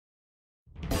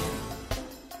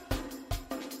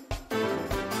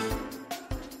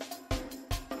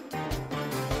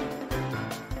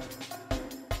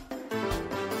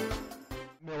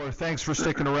Thanks for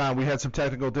sticking around. We had some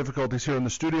technical difficulties here in the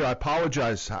studio. I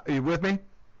apologize. Are you with me?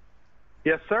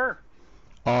 Yes, sir.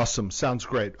 Awesome. Sounds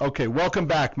great. Okay, welcome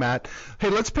back, Matt.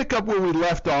 Hey, let's pick up where we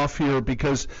left off here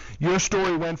because your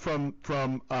story went from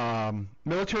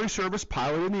military service,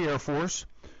 pilot in the Air Force,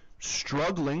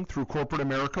 struggling through corporate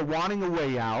America, wanting a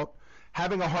way out,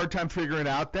 having a hard time figuring it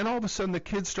out. Then all of a sudden the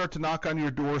kids start to knock on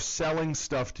your door selling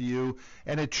stuff to you,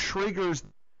 and it triggers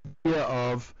the idea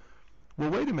of, well,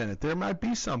 wait a minute, there might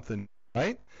be something,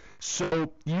 right?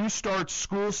 So you start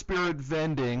School Spirit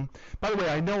Vending. By the way,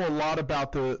 I know a lot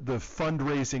about the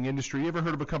fundraising industry. You ever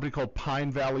heard of a company called Pine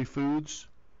Valley Foods?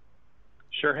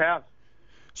 Sure have.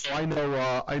 So I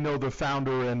know the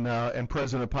founder and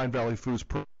president of Pine Valley Foods.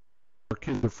 Our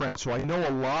kids are friends, so I know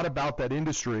a lot about that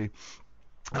industry,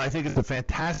 and I think it's a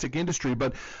fantastic industry.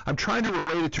 But I'm trying to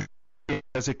relate it to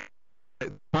as a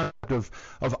concept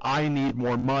of I need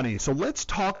more money. So let's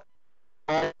talk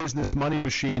about business money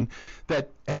machine, that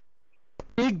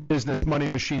big business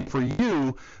money machine for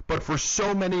you, but for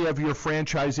so many of your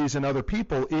franchisees and other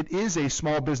people, it is a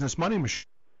small business money machine.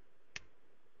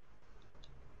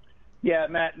 Yeah,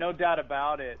 Matt, no doubt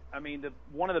about it. I mean,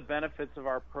 one of the benefits of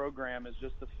our program is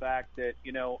just the fact that,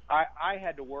 I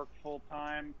had to work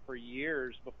full-time for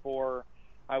years before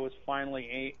I was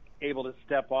finally able to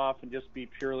step off and just be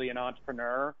purely an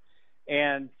entrepreneur.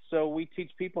 And so we teach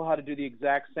people how to do the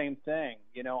exact same thing,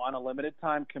 on a limited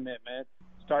time commitment,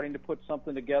 starting to put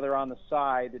something together on the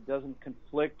side that doesn't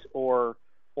conflict or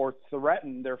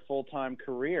threaten their full-time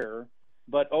career,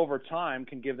 but over time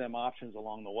can give them options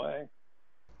along the way.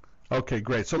 Okay,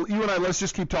 great. So you and I, let's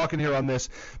just keep talking here on this,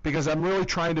 because I'm really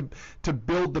trying to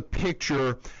build the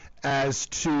picture as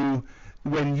to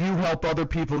when you help other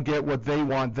people get what they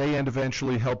want, they end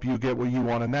eventually help you get what you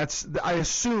want. And I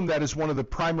assume that is one of the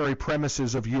primary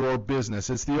premises of your business.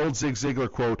 It's the old Zig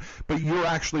Ziglar quote, but you're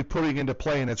actually putting into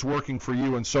play, and it's working for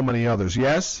you and so many others.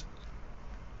 Yes?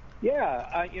 Yeah,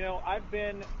 I've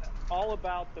been all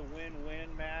about the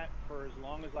win-win, Matt, for as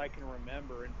long as I can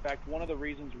remember. In fact, one of the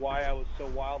reasons why I was so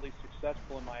wildly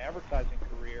successful in my advertising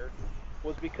career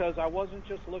was because I wasn't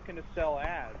just looking to sell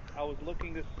ads. I was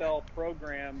looking to sell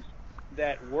programs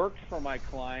that worked for my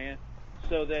client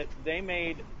so that they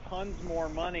made tons more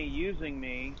money using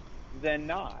me than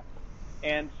not.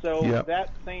 And so that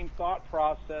same thought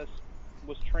process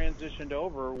was transitioned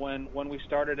over when we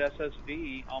started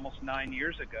SSV almost 9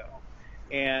 years ago.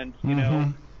 And,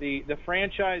 the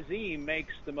franchisee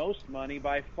makes the most money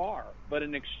by far, but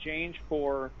in exchange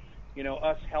for,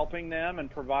 us helping them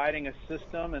and providing a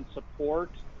system and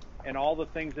support and all the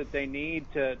things that they need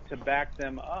to back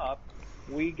them up,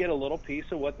 we get a little piece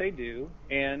of what they do,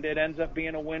 and it ends up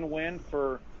being a win-win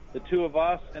for the two of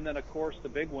us, and then, of course, the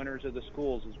big winners are the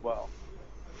schools as well.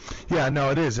 Yeah,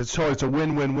 no, it is. It's a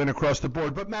win-win-win across the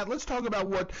board. But Matt, let's talk about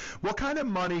what kind of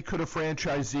money could a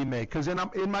franchisee make? Because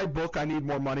in my book, I Need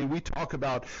More Money, we talk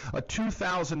about a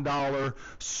 $2,000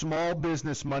 small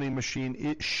business money machine.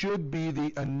 It should be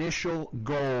the initial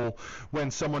goal when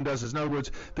someone does this. In other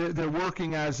words, they're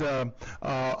working as a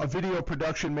video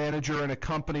production manager in a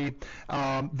company.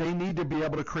 They need to be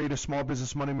able to create a small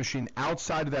business money machine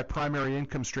outside of that primary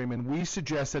income stream, and we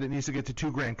suggest that it needs to get to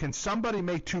 $2,000. Can somebody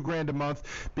make $2,000 a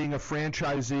month being a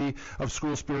franchisee of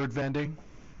School Spirit Vending?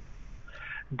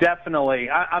 Definitely.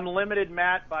 I'm limited,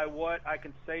 Matt, by what I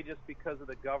can say just because of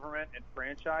the government and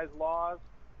franchise laws,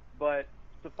 but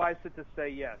suffice it to say,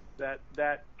 yes,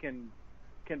 that can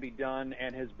be done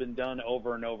and has been done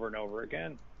over and over and over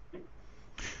again.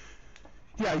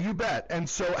 Yeah, you bet. And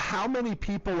so how many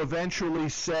people eventually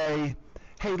say,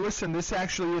 hey, listen, this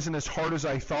actually isn't as hard as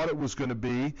I thought it was going to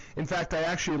be. In fact, I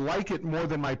actually like it more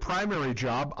than my primary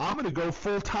job. I'm going to go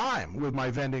full-time with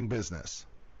my vending business.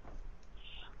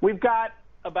 We've got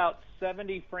about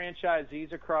 70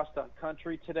 franchisees across the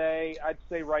country today. I'd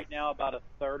say right now about a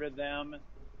third of them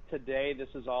today, this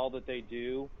is all that they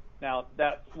do. Now,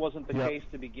 that wasn't the case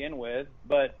to begin with,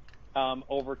 but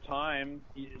over time,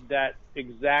 that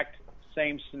exact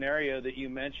same scenario that you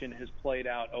mentioned has played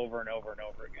out over and over and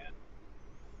over again.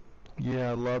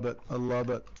 Yeah, I love it. I love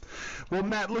it. Well,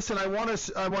 Matt, listen, I want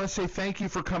to say thank you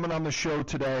for coming on the show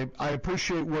today. I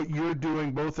appreciate what you're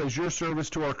doing, both as your service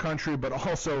to our country, but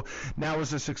also now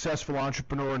as a successful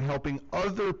entrepreneur and helping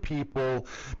other people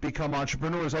become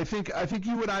entrepreneurs. I think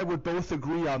you and I would both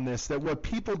agree on this, that what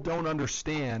people don't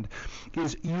understand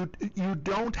is you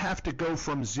don't have to go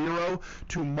from zero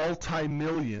to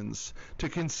multi-millions to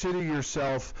consider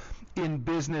yourself in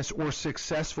business or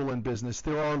successful in business,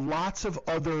 there are lots of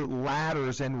other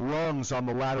ladders and rungs on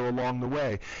the ladder along the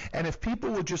way. And if people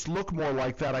would just look more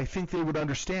like that, I think they would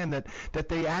understand that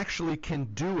they actually can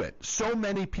do it. So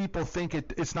many people think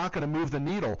it's not going to move the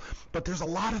needle, but there's a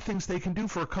lot of things they can do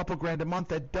for a couple grand a month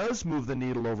that does move the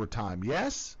needle over time.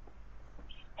 Yes?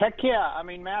 Heck yeah. I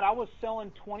mean, Matt, I was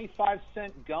selling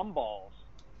 25-cent gumballs.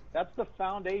 That's the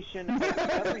foundation of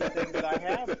everything that I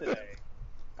have today.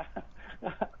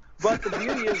 But the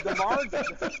beauty is the margin.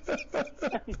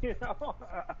 You know,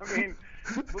 I mean,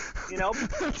 you know.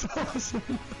 That's awesome.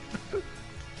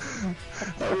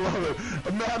 I love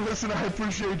it. Matt, listen, I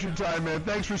appreciate your time, man.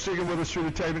 Thanks for sticking with us through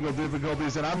the technical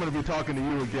difficulties, and I'm going to be talking to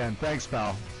you again. Thanks,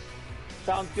 pal.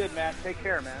 Sounds good, Matt. Take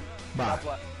care, man. Bye. God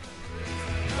bless.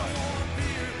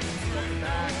 Welcome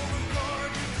back.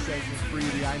 Segment 3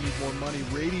 of the I Need More Money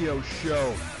radio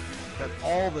show. Got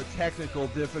all the technical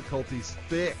difficulties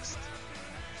fixed.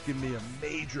 It's giving me a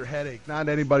major headache. Not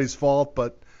anybody's fault,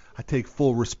 but I take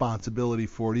full responsibility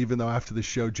for it, even though after the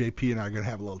show, JP and I are going to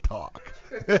have a little talk.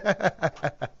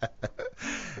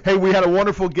 Hey, we had a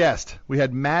wonderful guest. We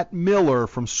had Matt Miller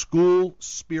from School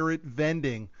Spirit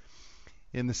Vending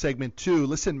in the segment 2.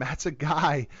 Listen, Matt's a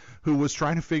guy who was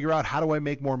trying to figure out, how do I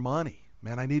make more money?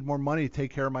 Man, I need more money to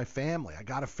take care of my family. I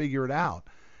got to figure it out.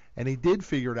 And he did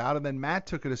figure it out, and then Matt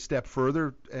took it a step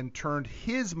further and turned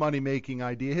his money-making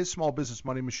idea, his small business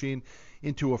money machine,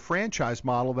 into a franchise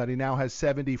model that he now has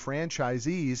 70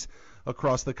 franchisees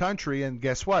across the country. And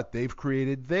guess what? They've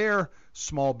created their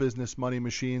small business money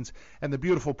machines. And the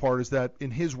beautiful part is that in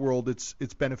his world, it's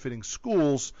benefiting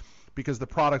schools because the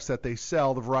products that they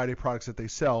sell, the variety of products that they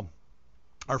sell,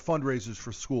 are fundraisers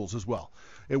for schools as well.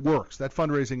 It works. That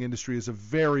fundraising industry is a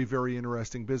very, very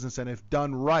interesting business, and if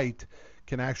done right,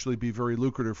 can actually be very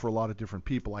lucrative for a lot of different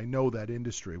people. I know that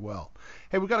industry well.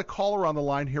 Hey, we've got a caller on the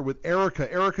line here with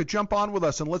Erica. Erica, jump on with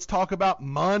us and let's talk about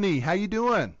money. How you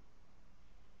doing?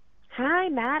 Hi,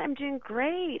 Matt. I'm doing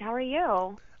great. How are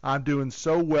you? I'm doing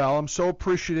so well. I'm so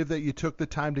appreciative that you took the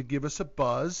time to give us a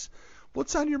buzz.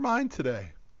 What's on your mind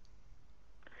today?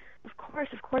 Of course.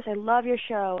 I love your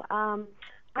show.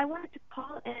 I wanted to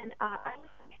call in. I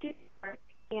was a student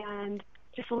and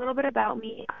just a little bit about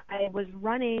me. I was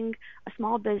running a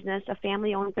small business, a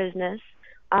family-owned business.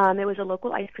 It was a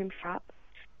local ice cream shop.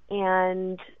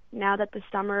 And now that the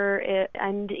summer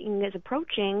ending is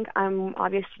approaching, I'm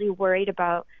obviously worried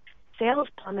about sales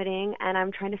plummeting, and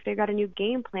I'm trying to figure out a new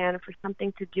game plan for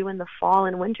something to do in the fall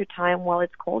and winter time while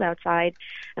it's cold outside.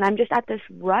 And I'm just at this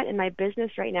rut in my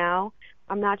business right now.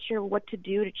 I'm not sure what to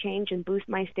do to change and boost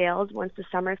my sales once the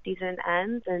summer season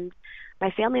ends, and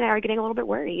my family and I are getting a little bit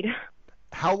worried.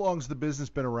 How long's the business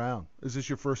been around? Is this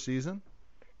your first season?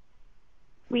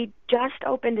 We just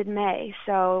opened in May,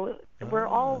 so we're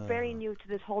all very new to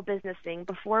this whole business thing.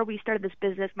 Before we started this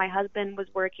business, my husband was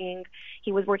working.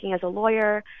 He was working as a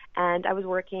lawyer, and I was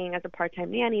working as a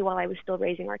part-time nanny while I was still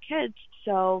raising our kids.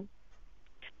 So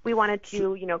we wanted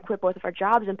to, quit both of our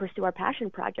jobs and pursue our passion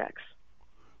projects.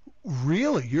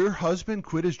 Really? Your husband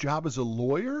quit his job as a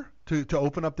lawyer to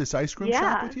open up this ice cream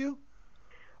shop with you?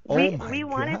 We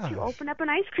wanted to open up an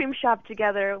ice cream shop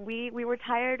together. We were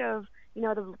tired of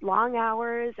the long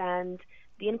hours and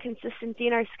the inconsistency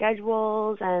in our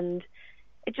schedules, and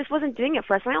it just wasn't doing it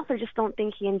for us. And I also just don't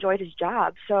think he enjoyed his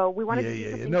job. So we wanted to do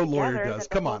something no together. Lawyer does.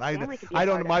 Come on, I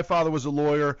don't. My father was a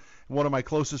lawyer. One of my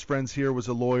closest friends here was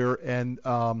a lawyer,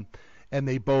 and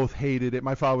they both hated it.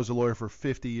 My father was a lawyer for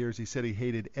 50 years. He said he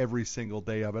hated every single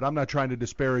day of it. I'm not trying to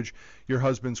disparage your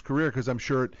husband's career because I'm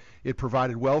sure it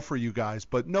provided well for you guys,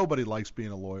 but nobody likes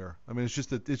being a lawyer. I mean, it's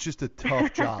just a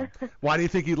tough job. Why do you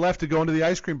think he left to go into the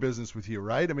ice cream business with you,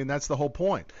 right? I mean, that's the whole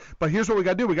point. But here's what we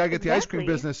got to do. We got to get the ice cream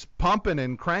business pumping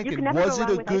and cranking. Was it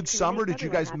a good summer? Did you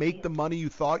guys make the money you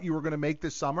thought you were going to make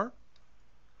this summer?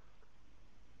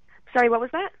 Sorry, what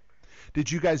was that? Did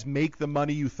you guys make the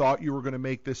money you thought you were going to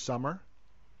make this summer?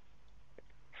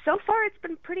 So far, it's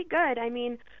been pretty good. I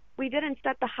mean, we didn't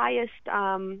set the highest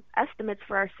estimates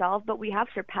for ourselves, but we have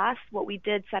surpassed what we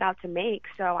did set out to make.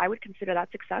 So I would consider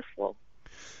that successful.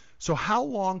 So how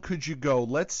long could you go?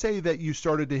 Let's say that you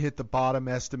started to hit the bottom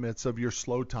estimates of your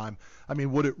slow time. I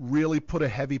mean, would it really put a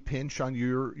heavy pinch on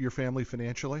your family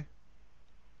financially?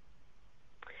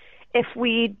 If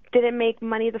we didn't make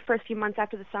money the first few months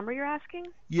after the summer, you're asking?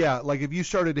 Yeah, like if you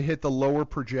started to hit the lower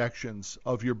projections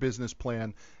of your business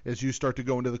plan as you start to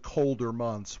go into the colder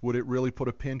months, would it really put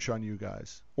a pinch on you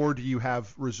guys? Or do you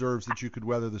have reserves that you could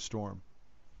weather the storm?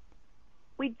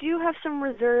 We do have some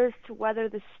reserves to weather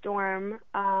the storm.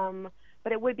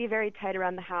 but it would be very tight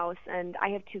around the house. And I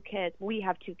have 2 kids. We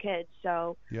have 2 kids,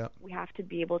 so we have to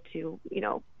be able to,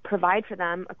 provide for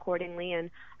them accordingly. And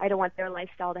I don't want their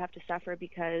lifestyle to have to suffer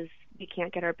because we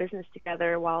can't get our business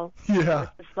together while it's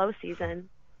the slow season.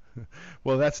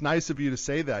 Well, that's nice of you to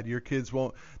say that. Your kids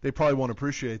they probably won't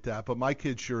appreciate that, but my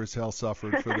kids sure as hell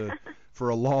suffered for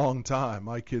a long time.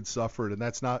 My kids suffered, and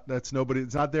it's not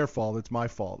their fault, it's my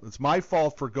fault. It's my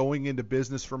fault for going into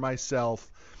business for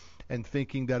myself and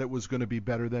thinking that it was going to be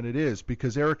better than it is.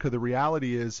 Because Erica, the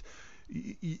reality is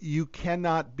you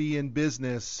cannot be in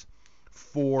business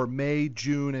for May,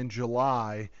 June, and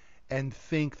July and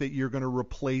think that you're going to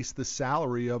replace the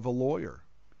salary of a lawyer.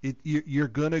 You're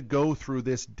going to go through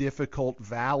this difficult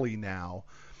valley now,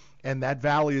 and that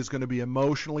valley is going to be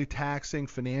emotionally taxing,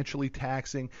 financially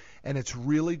taxing, and it's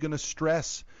really going to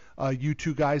stress you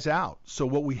 2 guys out. So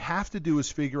what we have to do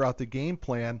is figure out the game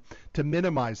plan to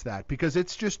minimize that, because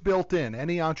it's just built in.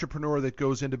 Any entrepreneur that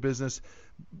goes into business,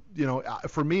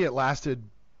 for me it lasted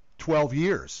 12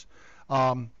 years.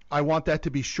 I want that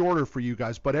to be shorter for you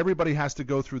guys, but everybody has to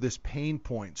go through this pain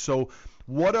point. So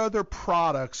what other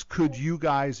products could you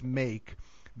guys make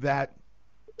that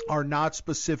are not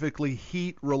specifically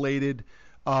heat-related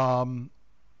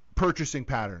purchasing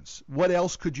patterns? What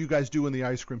else could you guys do in the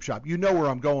ice cream shop? You know where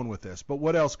I'm going with this, but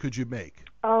what else could you make?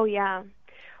 Oh, yeah.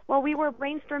 Well, we were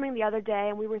brainstorming the other day,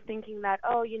 and we were thinking that,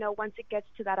 once it gets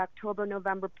to that October,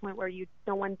 November point where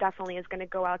no one definitely is going to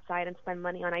go outside and spend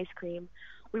money on ice cream,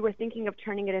 we were thinking of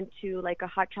turning it into like a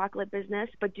hot chocolate business,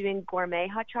 but doing gourmet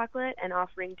hot chocolate and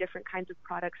offering different kinds of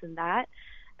products in that,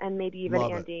 and maybe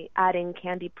even adding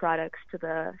candy products to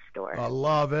the store. I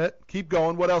love it. Keep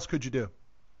going. What else could you do?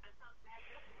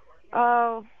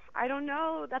 Oh, I don't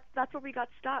know. That's where we got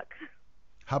stuck.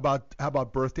 How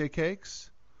about birthday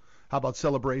cakes? How about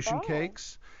celebration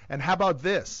cakes? And how about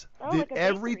this?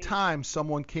 Every time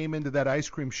someone came into that ice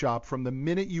cream shop, from the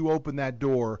minute you opened that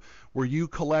door, were you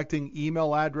collecting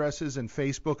email addresses and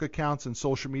Facebook accounts and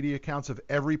social media accounts of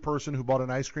every person who bought an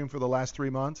ice cream for the last 3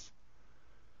 months?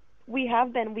 We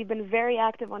have been. We've been very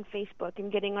active on Facebook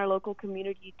and getting our local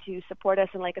community to support us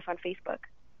and like us on Facebook.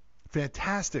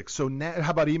 Fantastic. So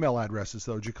how about email addresses,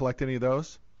 though? Did you collect any of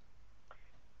those?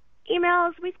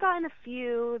 Emails, we've gotten a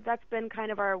few. That's been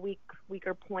kind of our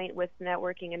weaker point with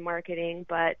networking and marketing,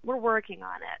 but we're working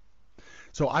on it.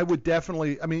 So I would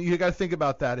definitely, you got to think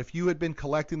about that. If you had been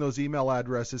collecting those email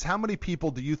addresses, how many people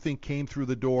do you think came through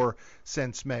the door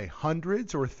since May?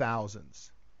 Hundreds or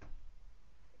thousands?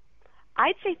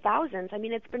 I'd say thousands.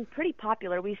 It's been pretty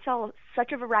popular. We sell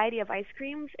such a variety of ice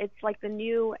creams. It's like the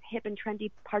new hip and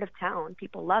trendy part of town.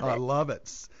 People love it. I love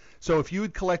it. So if you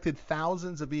had collected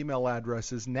thousands of email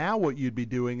addresses, now what you'd be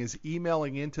doing is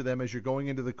emailing into them as you're going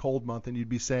into the cold month, and you'd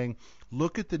be saying,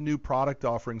 look at the new product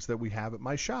offerings that we have at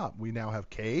my shop. We now have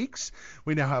cakes.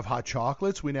 We now have hot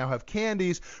chocolates. We now have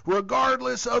candies.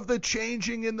 Regardless of the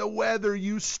changing in the weather,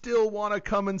 you still want to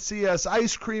come and see us.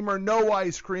 Ice cream or no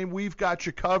ice cream, we've got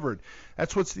you covered.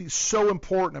 That's what's so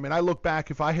important. I look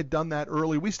back, if I had done that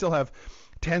early, we still have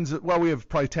we have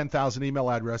probably 10,000 email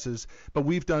addresses, but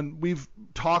we've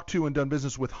talked to and done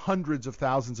business with hundreds of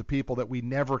thousands of people that we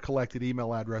never collected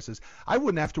email addresses. I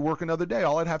wouldn't have to work another day.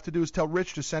 All I'd have to do is tell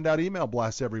Rich to send out email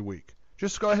blasts every week.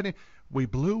 Just go ahead we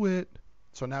blew it.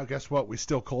 So now guess what? We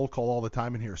still cold call all the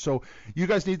time in here. So you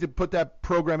guys need to put that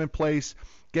program in place.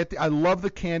 I love the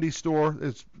candy store.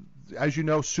 It's, as you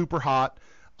know, super hot.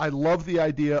 I love the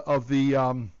idea of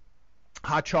the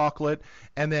hot chocolate,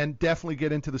 and then definitely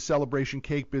get into the celebration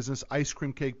cake business, ice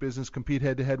cream cake business, compete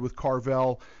head-to-head with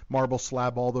Carvel, Marble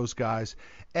Slab, all those guys.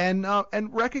 And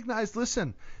recognize,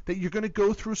 listen, that you're going to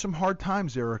go through some hard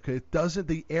times, Erica.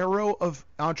 The arrow of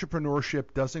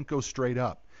entrepreneurship doesn't go straight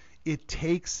up. It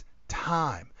takes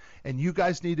time. And you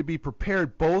guys need to be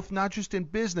prepared, both not just in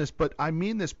business, but I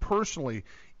mean this personally,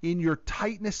 in your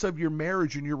tightness of your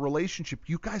marriage and your relationship.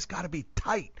 You guys got to be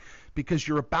tight, because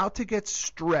you're about to get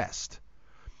stressed.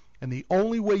 And the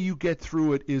only way you get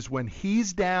through it is when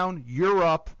he's down, you're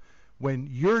up. When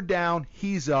you're down,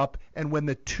 he's up. And when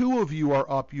the two of you are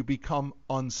up, you become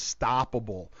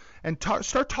unstoppable. And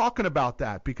start talking about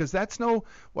that, because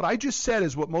what I just said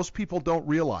is what most people don't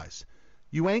realize.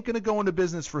 You ain't going to go into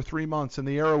business for 3 months, and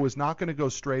the arrow is not going to go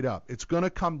straight up. It's going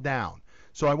to come down.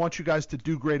 So I want you guys to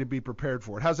do great and be prepared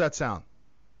for it. How's that sound?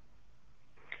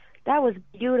 That was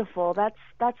beautiful.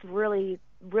 That's really,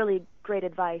 really great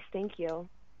advice. Thank you.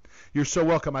 You're so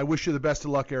welcome. I wish you the best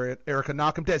of luck, Erica.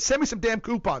 Knock 'em dead. Send me some damn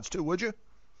coupons, too, would you?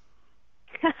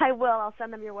 I will. I'll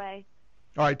send them your way.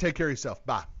 All right. Take care of yourself.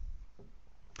 Bye.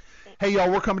 Hey, y'all,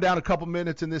 we're coming down a couple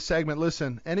minutes in this segment.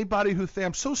 Listen, anybody who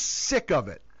I'm so sick of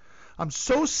it. I'm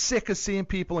so sick of seeing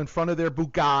people in front of their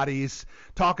Bugattis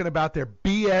talking about their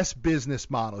BS business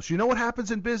models. You know what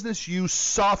happens in business? You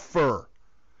suffer.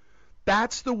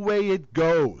 That's the way it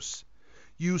goes.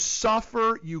 You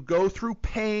suffer, you go through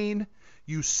pain,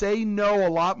 you say no a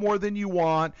lot more than you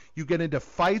want, you get into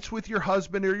fights with your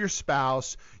husband or your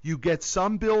spouse, you get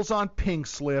some bills on pink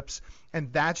slips,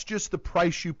 and that's just the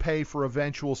price you pay for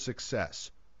eventual success.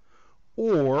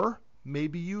 Or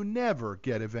maybe you never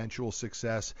get eventual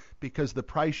success because the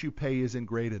price you pay isn't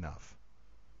great enough.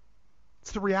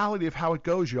 It's the reality of how it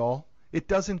goes, y'all. It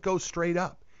doesn't go straight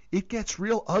up. It gets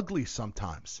real ugly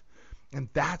sometimes. And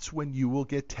that's when you will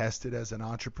get tested as an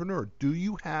entrepreneur. Do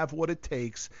you have what it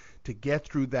takes to get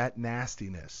through that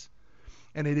nastiness?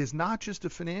 And it is not just a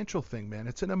financial thing, man.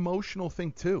 It's an emotional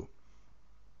thing too.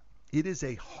 It is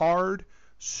a hard,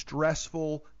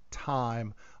 stressful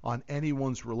time on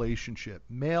anyone's relationship.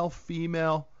 Male,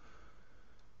 female,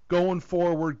 going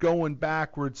forward, going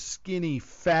backwards, skinny,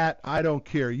 fat, I don't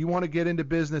care. You want to get into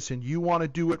business and you want to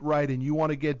do it right and you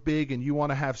want to get big and you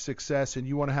want to have success and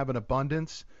you want to have an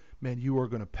abundance, man, you are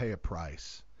going to pay a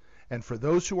price. And for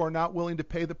those who are not willing to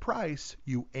pay the price,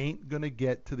 you ain't going to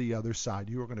get to the other side.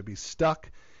 You are going to be stuck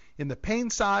in the pain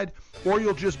side, or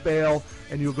you'll just bail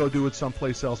and you'll go do it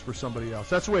someplace else for somebody else.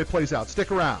 That's the way it plays out.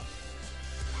 Stick around.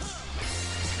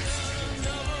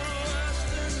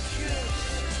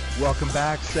 Welcome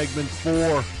back, segment 4.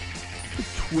 The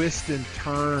twist and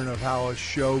turn of how a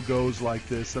show goes like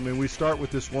this. I mean, we start with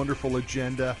this wonderful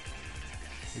agenda.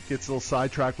 It gets a little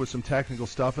sidetracked with some technical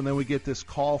stuff, and then we get this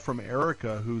call from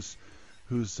Erica, who's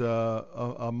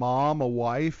a mom, a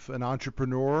wife, an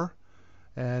entrepreneur,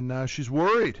 and she's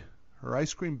worried. Her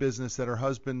ice cream business that her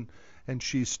husband and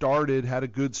she started had a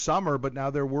good summer, but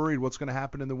now they're worried what's going to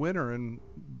happen in the winter. And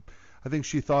I think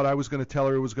she thought I was going to tell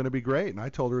her it was going to be great, and I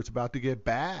told her it's about to get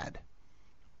bad.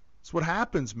 It's what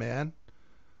happens, man.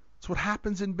 It's what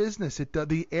happens in business.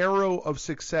 The arrow of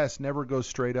success never goes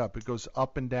straight up. It goes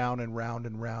up and down and round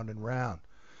and round and round.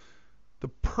 The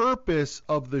purpose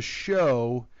of the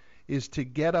show is to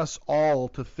get us all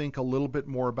to think a little bit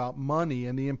more about money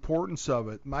and the importance of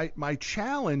it. My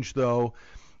challenge, though,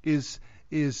 is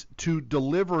to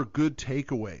deliver good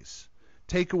takeaways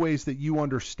that you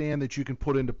understand that you can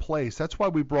put into place. That's why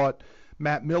we brought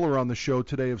Matt Miller on the show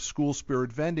today of School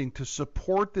Spirit Vending to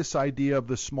support this idea of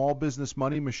the small business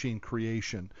money machine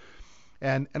creation.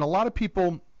 And a lot of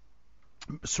people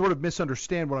sort of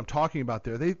misunderstand what I'm talking about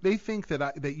there. They think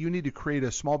that you need to create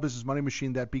a small business money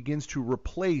machine that begins to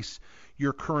replace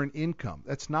your current income.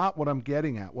 That's not what I'm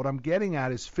getting at. What I'm getting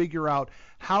at is figure out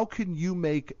how can you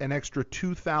make an extra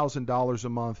 $2,000 a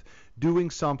month doing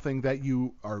something that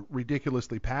you are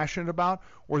ridiculously passionate about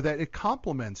or that it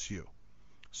complements you.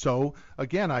 So,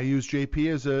 again, I use JP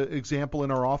as an example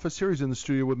in our office here. He's in the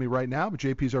studio with me right now, but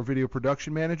JP is our video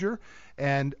production manager.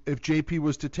 And if JP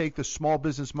was to take the small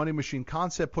business money machine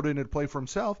concept, put it into play for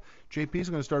himself, JP is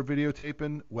going to start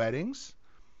videotaping weddings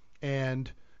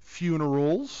and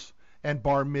funerals and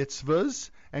bar mitzvahs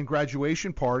and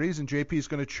graduation parties. And JP is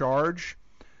going to charge,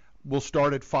 we'll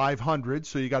start at 500,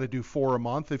 so you got to do 4 a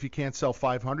month. If you can't sell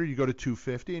 500, you go to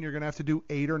 250, and you're going to have to do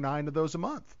 8 or 9 of those a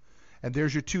month. And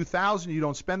there's your $2,000. You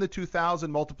don't spend the $2,000,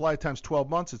 multiply it times 12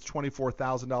 months. It's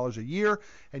 $24,000 a year,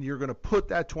 and you're going to put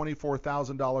that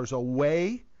 $24,000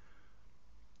 away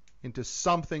into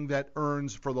something that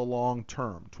earns for the long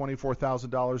term.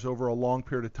 $24,000 over a long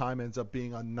period of time ends up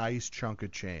being a nice chunk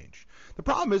of change. The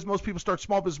problem is most people start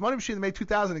small business money machine, they make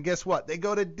 $2,000, and guess what? They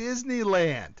go to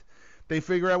Disneyland. They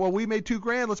figure out, well, we made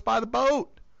 $2,000. Let's buy the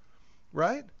boat,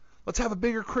 right? Let's have a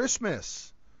bigger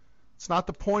Christmas. It's not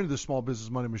the point of the small business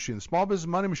money machine. The small business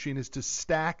money machine is to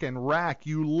stack and rack.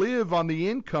 You live on the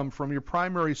income from your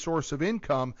primary source of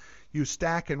income. You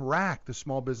stack and rack the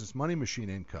small business money machine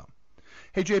income.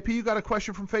 Hey, JP, you got a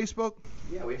question from Facebook?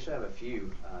 Yeah, we actually have a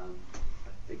few. I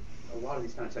think a lot of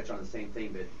these kind of touch on the same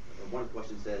thing, but one of the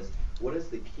questions says, what is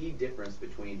the key difference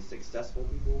between successful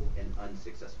people and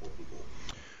unsuccessful people?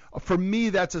 For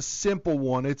me, that's a simple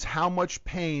one. It's how much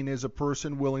pain is a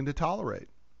person willing to tolerate.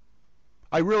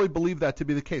 I really believe that to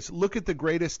be the case. Look at the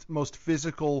greatest, most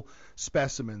physical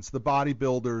specimens, the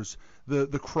bodybuilders, the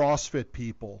CrossFit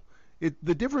people.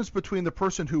 The difference between the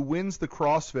person who wins the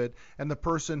CrossFit and the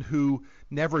person who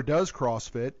never does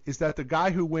CrossFit is that the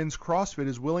guy who wins CrossFit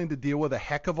is willing to deal with a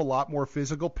heck of a lot more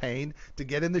physical pain to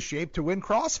get in the shape to win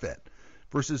CrossFit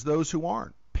versus those who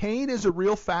aren't. Pain is a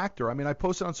real factor. I mean, I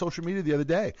posted on social media the other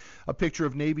day a picture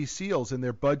of Navy SEALs in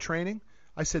their bud training.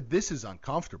 I said, this is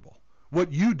uncomfortable.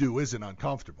 What you do isn't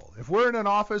uncomfortable. If we're in an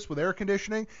office with air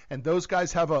conditioning and those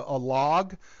guys have a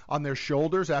log on their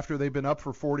shoulders after they've been up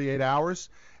for 48 hours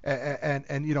and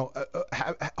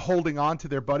holding on to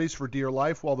their buddies for dear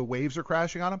life while the waves are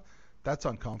crashing on them, that's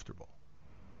uncomfortable.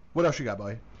 What else you got,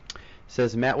 buddy?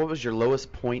 Says, Matt, what was your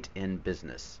lowest point in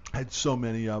business? I had so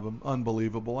many of them.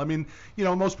 Unbelievable. I mean,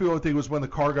 most people would think it was when the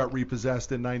car got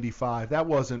repossessed in 95. That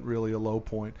wasn't really a low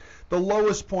point. The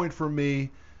lowest point for me,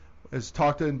 as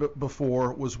talked in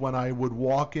before, was when I would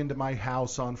walk into my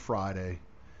house on Friday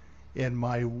and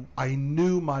I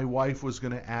knew my wife was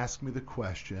going to ask me the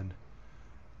question,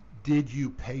 did you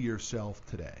pay yourself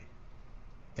today?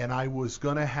 And I was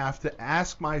going to have to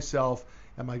ask myself,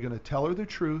 am I going to tell her the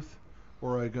truth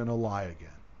or am I going to lie again?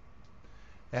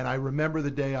 And I remember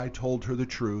the day I told her the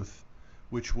truth,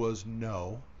 which was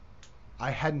no.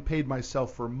 I hadn't paid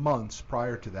myself for months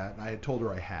prior to that, and I had told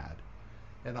her I had.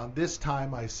 And on this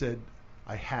time I said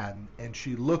I hadn't, and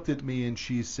she looked at me and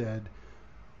she said,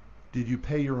 did you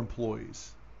pay your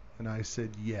employees? And I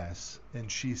said yes.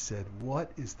 And she said,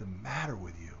 what is the matter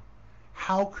with you?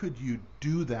 How could you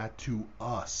do that to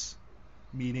us?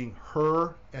 Meaning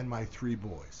her and my 3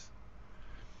 boys.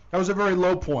 That was a very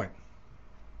low point.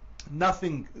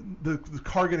 Nothing, the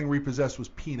car getting repossessed was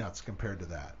peanuts compared to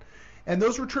that. And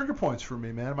those were trigger points for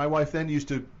me, man. My wife then used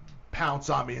to pounce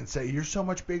on me and say, you're so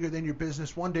much bigger than your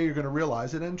business. One day you're going to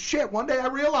realize it. And shit, one day I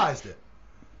realized it.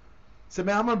 I said,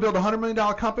 man, I'm going to build a $100 million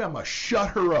company. I'm going to shut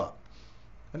her up.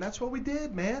 And that's what we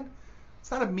did, man.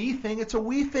 It's not a me thing. It's a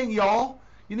we thing, y'all.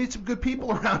 You need some good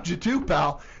people around you too,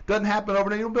 pal. Doesn't happen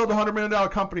overnight. You don't build a $100 million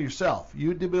company yourself.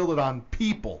 You build it on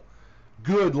people.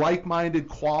 Good, like-minded,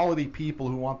 quality people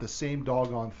who want the same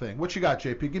doggone thing. What you got,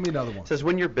 JP? Give me another one. It says,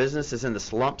 when your business is in the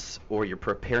slumps or you're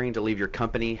preparing to leave your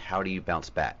company, how do you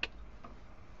bounce back?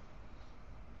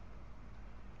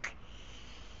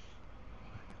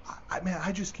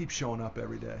 I just keep showing up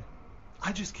every day.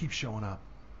 I just keep showing up.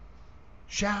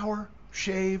 Shower,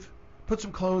 shave, put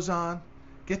some clothes on,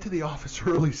 get to the office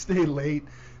early, stay late,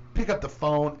 pick up the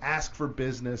phone, ask for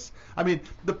business. I mean,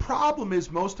 the problem is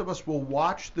most of us will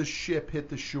watch the ship hit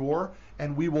the shore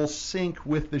and we will sink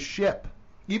with the ship.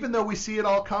 Even though we see it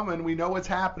all coming, we know what's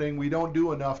happening, we don't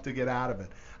do enough to get out of it.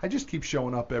 I just keep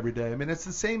showing up every day. I mean, it's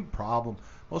the same problem.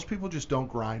 Most people just don't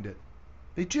grind it.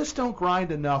 They just don't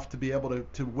grind enough to be able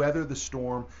to weather the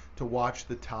storm, to watch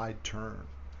the tide turn.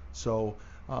 So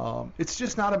it's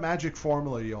just not a magic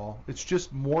formula, y'all. It's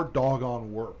just more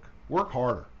doggone work. Work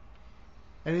harder.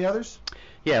 Any others?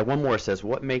 Yeah, one more says,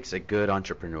 what makes a good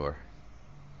entrepreneur?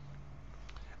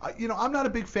 I'm not a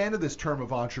big fan of this term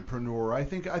of entrepreneur. I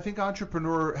think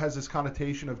entrepreneur has this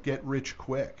connotation of get rich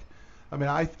quick. I mean,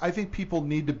 I think people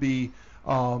need to be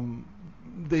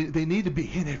they need to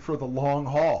be in it for the long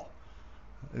haul.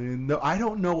 I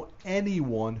don't know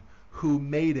anyone who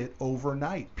made it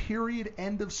overnight. Period.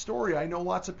 End of story. I know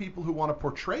lots of people who want to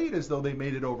portray it as though they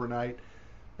made it overnight.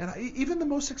 And even the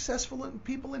most successful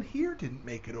people in here didn't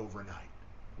make it overnight.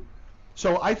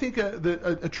 So I think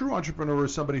a true entrepreneur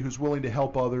is somebody who's willing to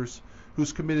help others,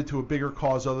 who's committed to a bigger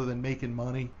cause other than making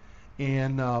money,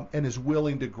 and is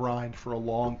willing to grind for a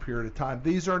long period of time.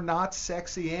 These are not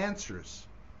sexy answers.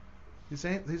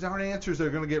 These aren't answers that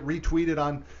are going to get retweeted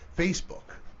on Facebook.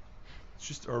 It's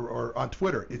just or on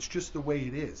Twitter. It's just the way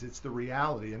it is. It's the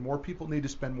reality. And more people need to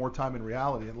spend more time in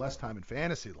reality and less time in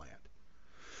fantasy land.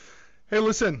 Hey,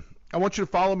 listen, I want you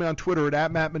to follow me on Twitter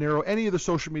at Matt Manero, any of the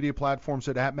social media platforms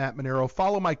at Matt Manero.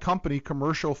 Follow my company,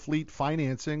 Commercial Fleet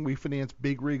Financing. We finance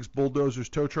big rigs, bulldozers,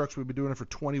 tow trucks. We've been doing it for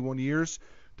 21 years,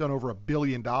 done over $1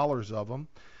 billion of them.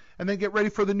 And then get ready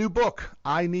for the new book,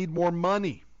 I Need More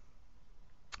Money,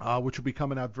 which will be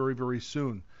coming out very, very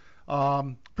soon.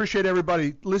 Appreciate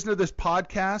everybody. Listen to this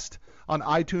podcast on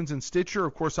iTunes and Stitcher,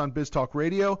 of course on BizTalk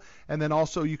Radio, and then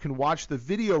also you can watch the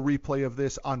video replay of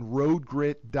this on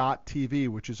roadgrit.tv,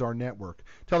 which is our network.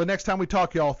 Till the next time we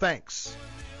talk, y'all, thanks.